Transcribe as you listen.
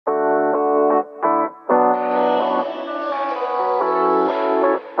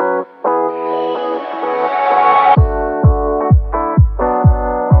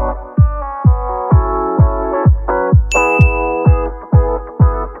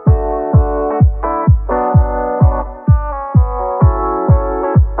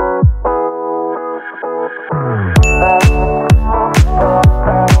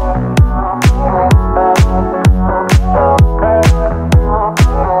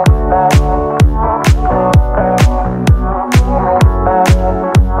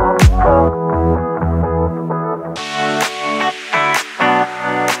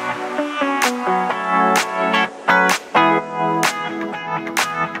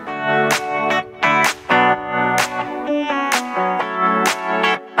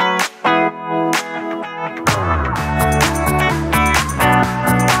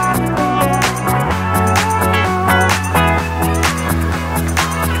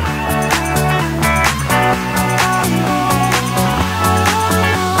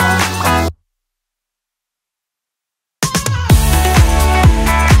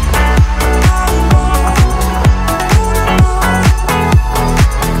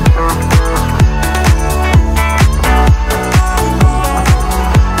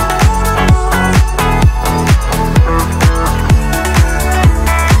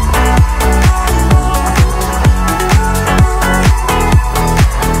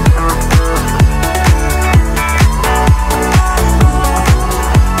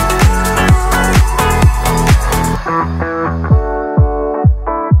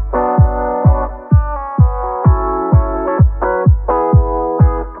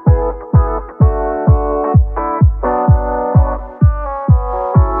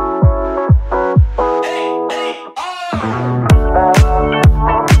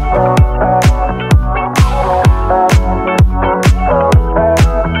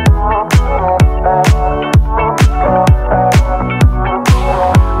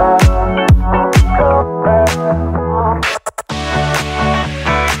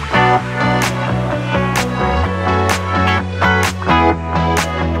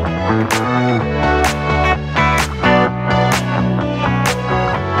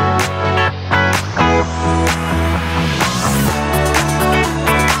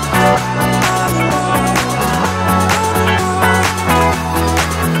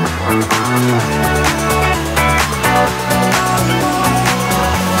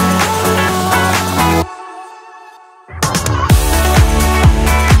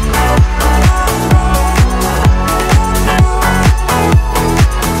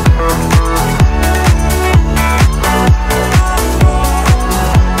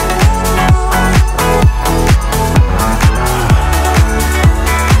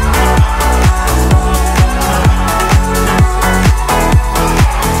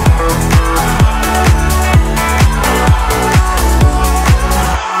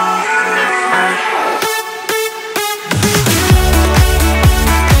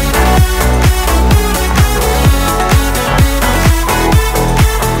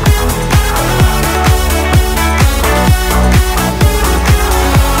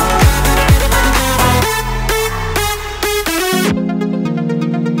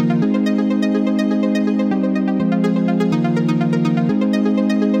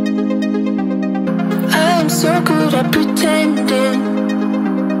so good at pretending.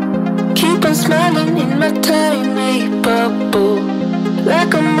 Keep on smiling in my tiny bubble,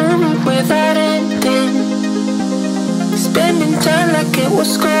 like a movie without ending. Spending time like it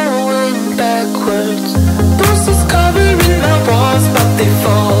was going backwards. Bruises covering my walls, but they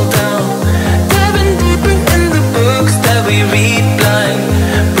fall down. Diving deeper in the books that we read blind.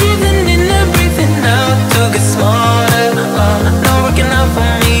 Breathing in and breathing out to get smarter. Not working out for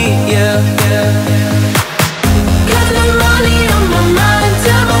me, yeah, yeah. Got no money on my mind.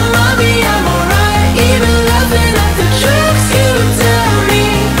 Tell my mommy I'm alright. Even laughing at the tricks you tell me.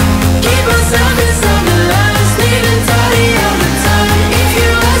 Keep myself inside the lines, neat and tidy all the time. If you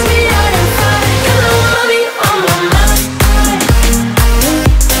ask me, I am fine. Got no money on my mind.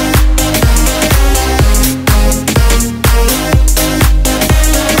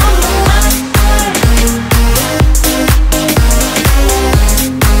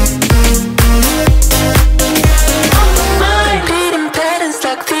 Repeating patterns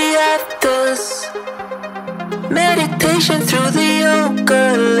like the others. Meditation through the yoga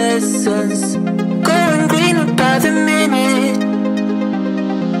lessons. Going greener by the minute.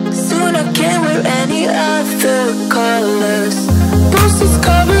 Soon I can't wear any other colors. Bruises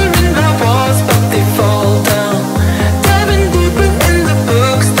covering my walls, but they fall down. Diving deeper in the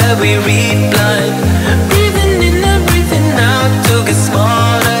books that we read blind. Breathing in and breathing out to get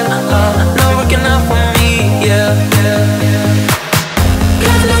smarter. Not working out for me, yeah, yeah, yeah.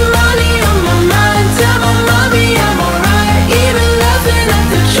 Got no money on my mind. Tell my mommy I'm alright. Even laughing at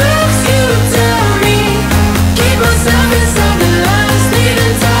the tricks you tell me. Keep myself inside the lines, neat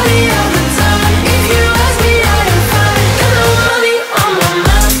and tidy all the time. If you ask me, I am fine. Got no money on my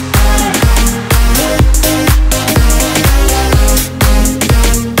mind.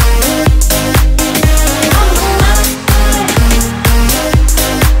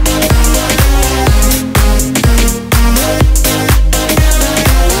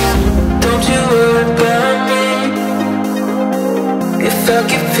 Don't you worry about me. If I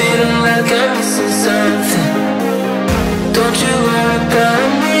keep feeling like I'm missing something, don't you worry about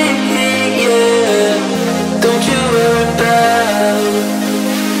me, yeah. Don't you worry about it.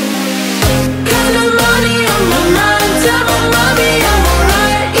 Got no money on my mind. Tell my mommy I'm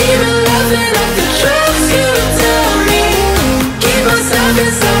alright. Even laughing at the tricks you tell me. Keep myself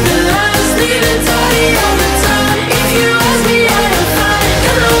inside the lines, neat and tidy all the time. If you ask me, I am fine.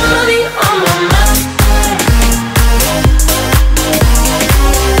 Got no money on my mind.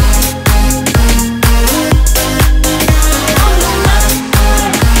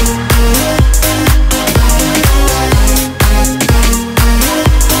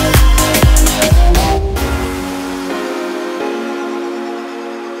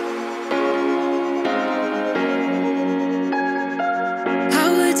 I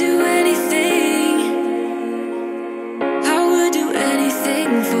would do anything. I would do anything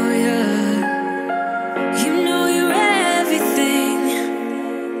for you. You know you're everything.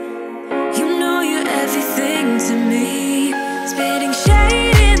 You know you're everything to me. Spitting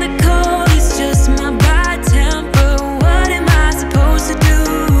shade in the cold is just my bad temper. What am I supposed to do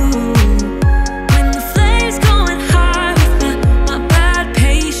when the flame's going high with my bad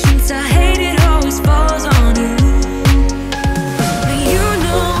patience? I hate it always falls on you. But you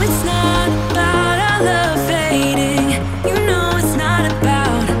know it's not about our love fading. You know it's not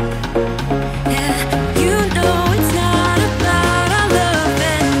about, yeah. You know it's not about our love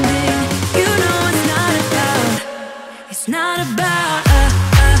ending. You know it's not about, it's not about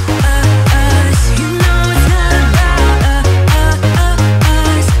us. You know it's not about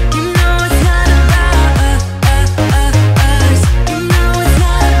us. You know it's not about us. You know it's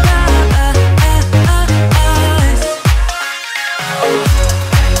not about us.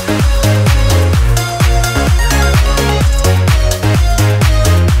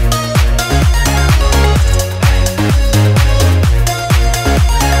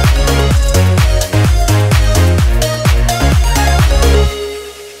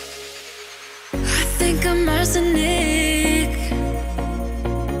 I think I'm arsenic,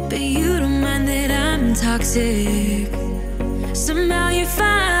 but you don't mind that I'm toxic. Somehow you're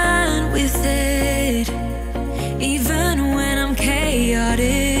fine with it, even when I'm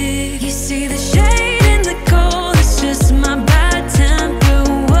chaotic. You see the shade in the cold, it's just my bad temper.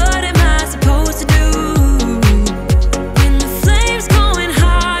 What am I supposed to do when the flame's going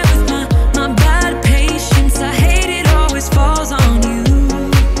high with my bad patience? I hate it always falls on you.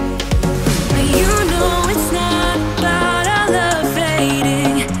 But you know it's not about our love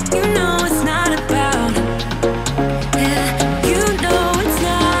fading. You know it's not about, yeah. You know it's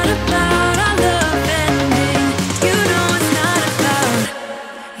not about our love ending. You know it's not about,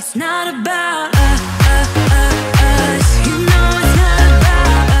 it's not about us.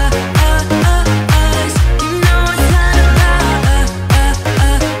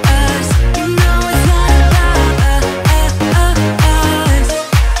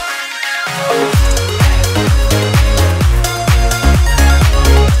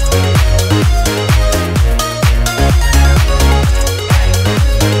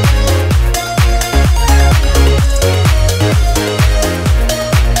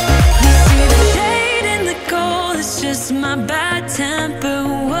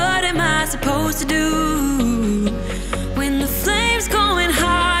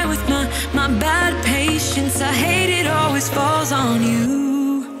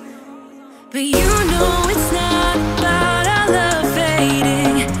 But you know it's not about our love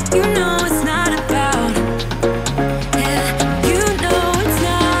fading. You know it's not about, yeah. You know it's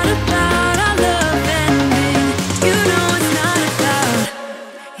not about our love ending. You know it's not about,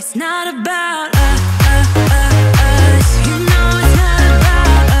 it's not about us. You know it's not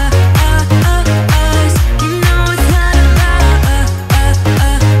about us. You know it's not about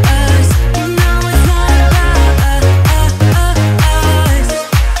us. You know it's not about us.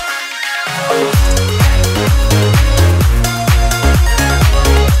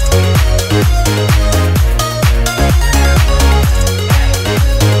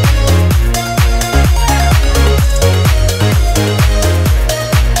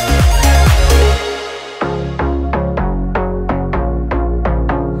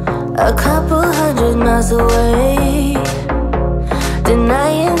 A couple hundred miles away,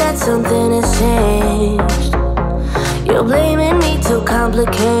 denying that something has changed. You're blaming me too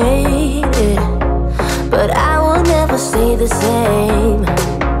complicated, but I will never stay the same.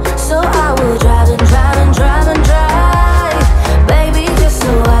 So I will drive and drive and drive and drive, baby, just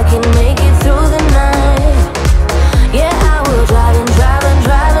so I can make it through the night. Yeah, I will drive and drive and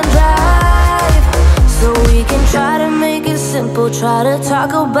drive and drive, so we can try to make it simple. Try to talk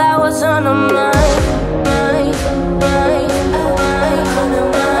about what's on our mind, mind, mind, mind, on our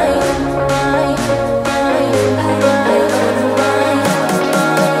mind, mind, mind, mind, on our mind.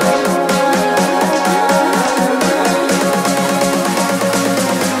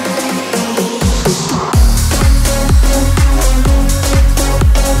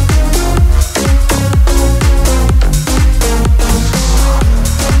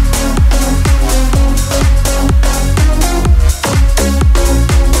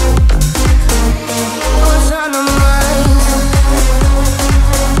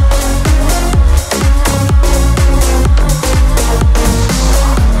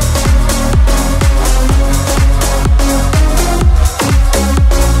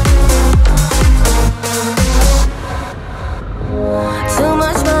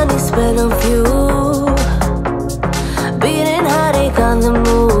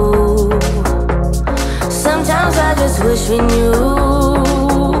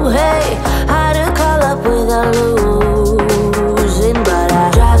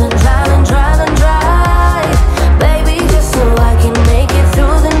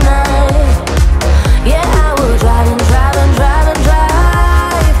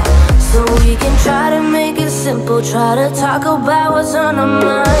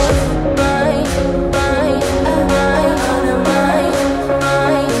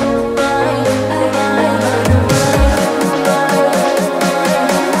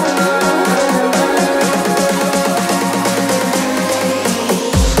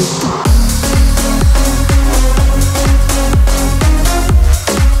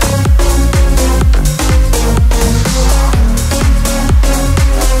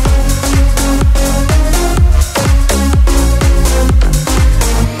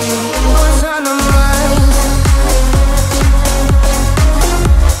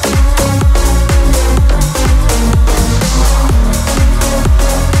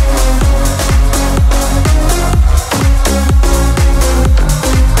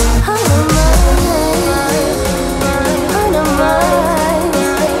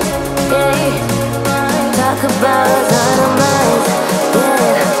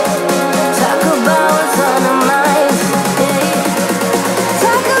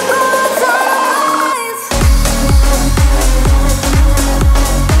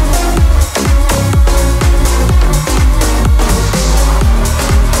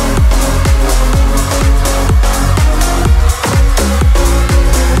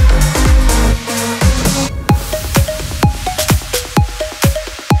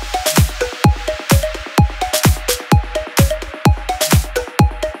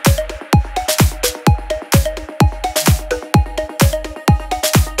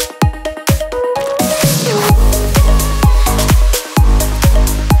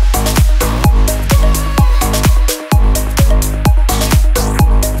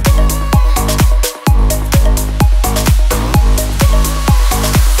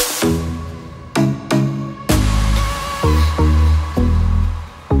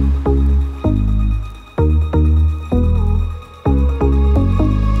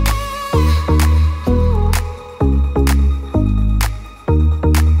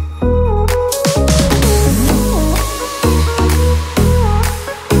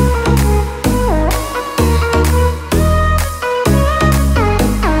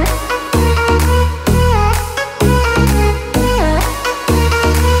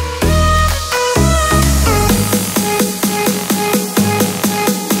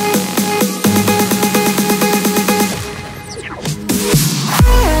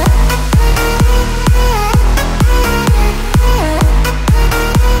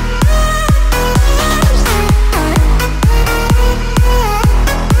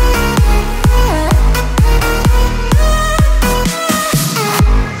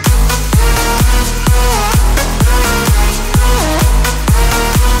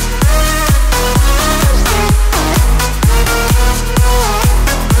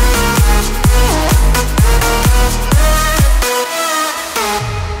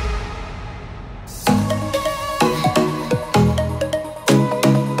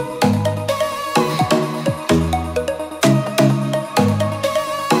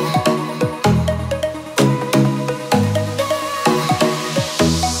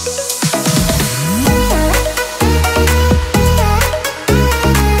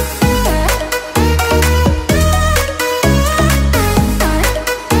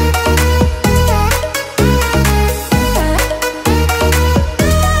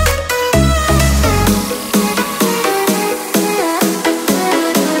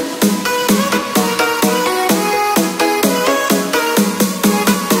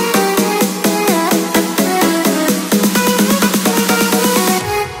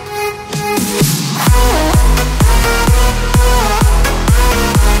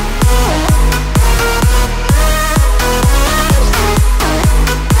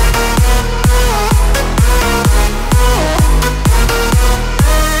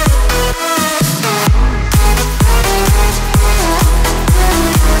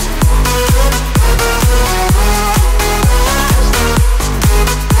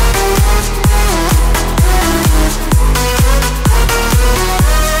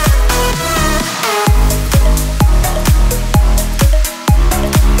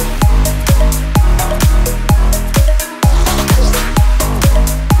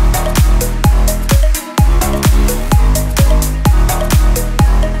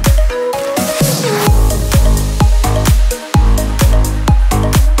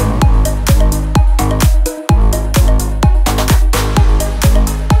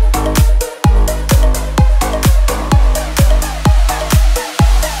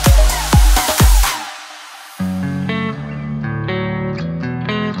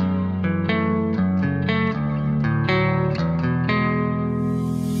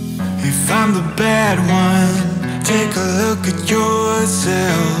 If I'm the bad one, take a look at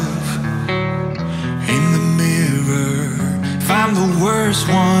yourself in the mirror. If I'm the worst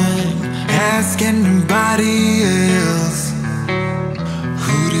one, ask anybody else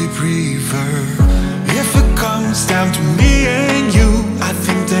who they prefer. If it comes down to me and you, I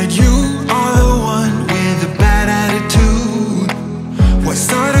think that you are the one with a bad attitude. Why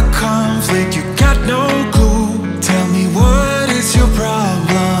start a conflict? You got no clue. Tell me, what is your problem?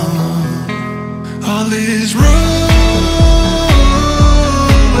 All is rules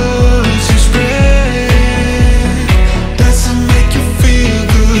you spread doesn't make you feel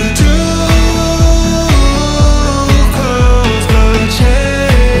good too. Cause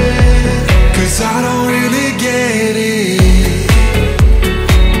bloodshed, 'cause I don't really get it.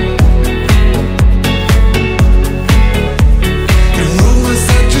 The rumors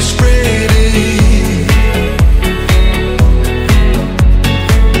that you spread it.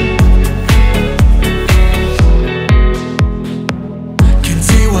 Can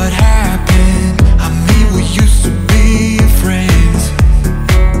see what happened. I mean, we used to be friends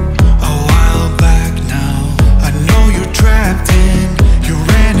a while back now. I know you're trapped in, you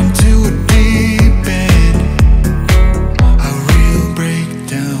ran into a deep end, a real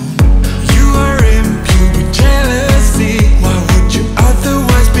breakdown. You are imbued with jealousy. Why would you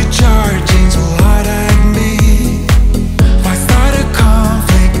otherwise be charging so hard at me? Why start a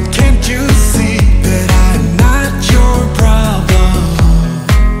conflict? Can't you see that I'm not your problem?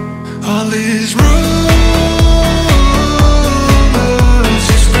 All is rumors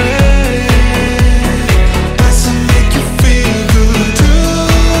you spread doesn't make you feel good too.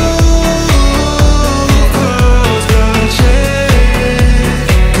 Cause bloodshed,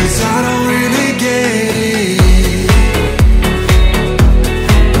 'cause I don't really get it.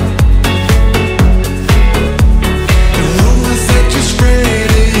 The rumors that you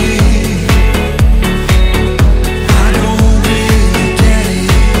spread it, I don't really get it.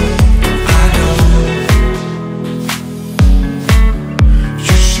 I don't.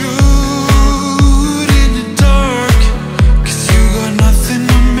 You shoot in the dark, 'cause you got nothing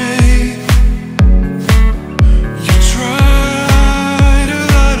on me. You try to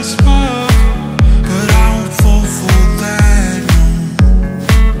light a spark, but I won't fall for that, no.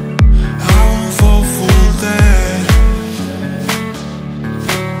 I won't fall for that.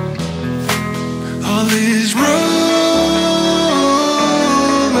 All these rumors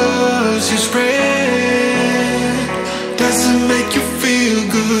you spread doesn't make you feel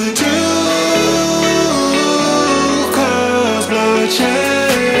good too. Cause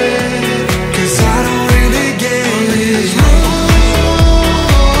bloodshed, 'cause I don't really get these rumors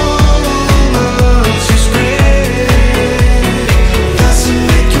you spread doesn't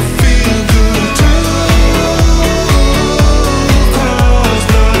make you feel good too. Cause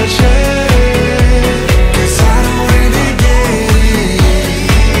bloodshed, 'cause I don't really get it.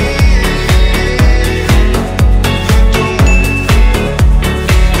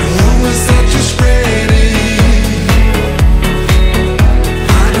 The rumors that you spread it,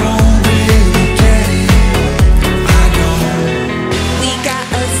 I don't really get it. I don't. We got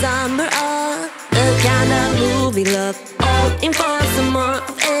a summer of the kind of movie love, hoping for some more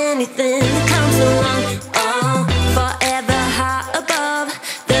of anything that comes along. Oh, forever high above,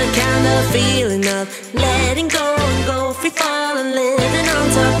 the kind of feeling of letting go and go free falling, living on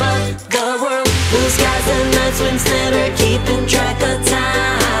top of the world. Blue skies and night winds, never keeping track of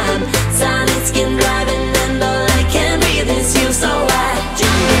time. Sonic skin driving and all I can breathe is you, so I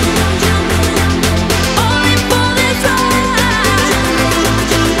jump in, only for this ride.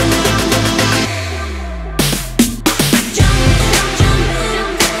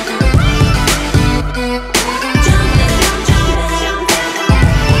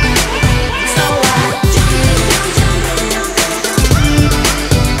 So I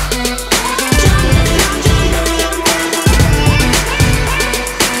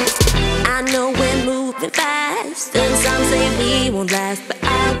I know we're moving fast, and some say we won't last, but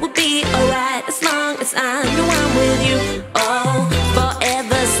I will be alright as long as I know I'm with you. Oh,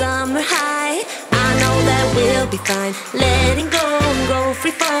 forever summer high, I know that we'll be fine. Letting go and go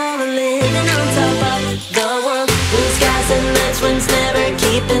free falling, living on top of the world. Blue skies and night winds, never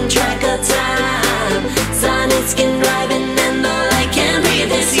keeping track of time. Sonic skin driving and all I can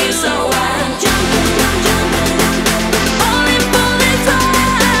breathe is you, so I jump only for this ride.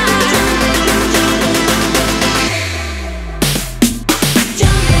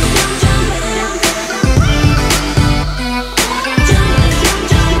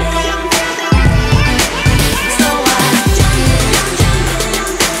 So I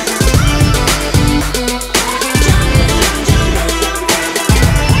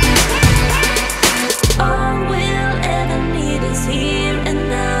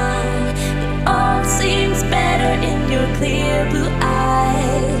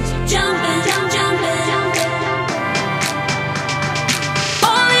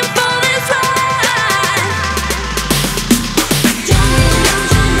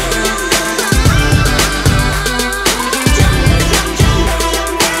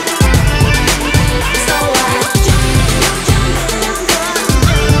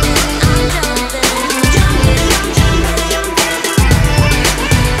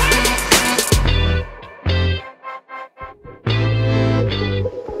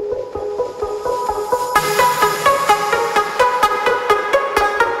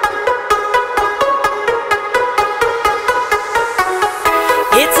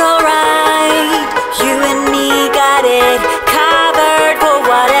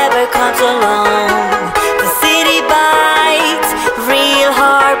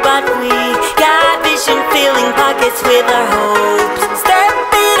pockets with our hopes. Step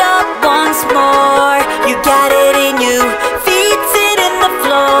it up once more. You got it in you, feet hitting the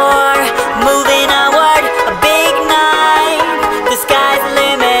floor. Moving onward, a big night. The sky's the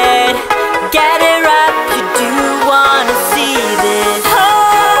limit. Gather up, you do wanna see this.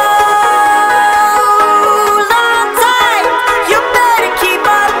 Hold on tight, you better keep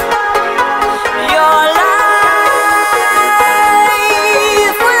up. Your life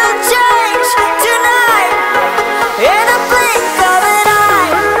will change tonight in a blink of an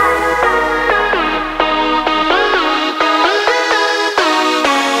eye.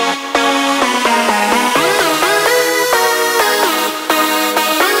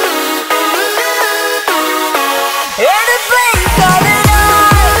 In a blink of an eye.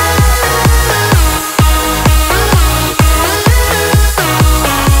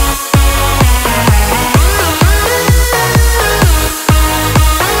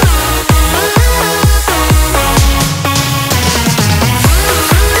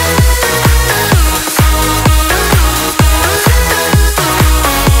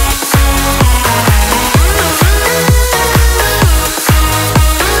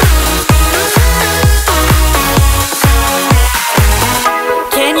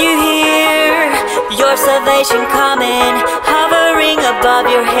 Can you hear your salvation coming, hovering above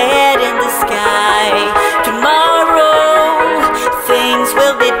your head in the sky?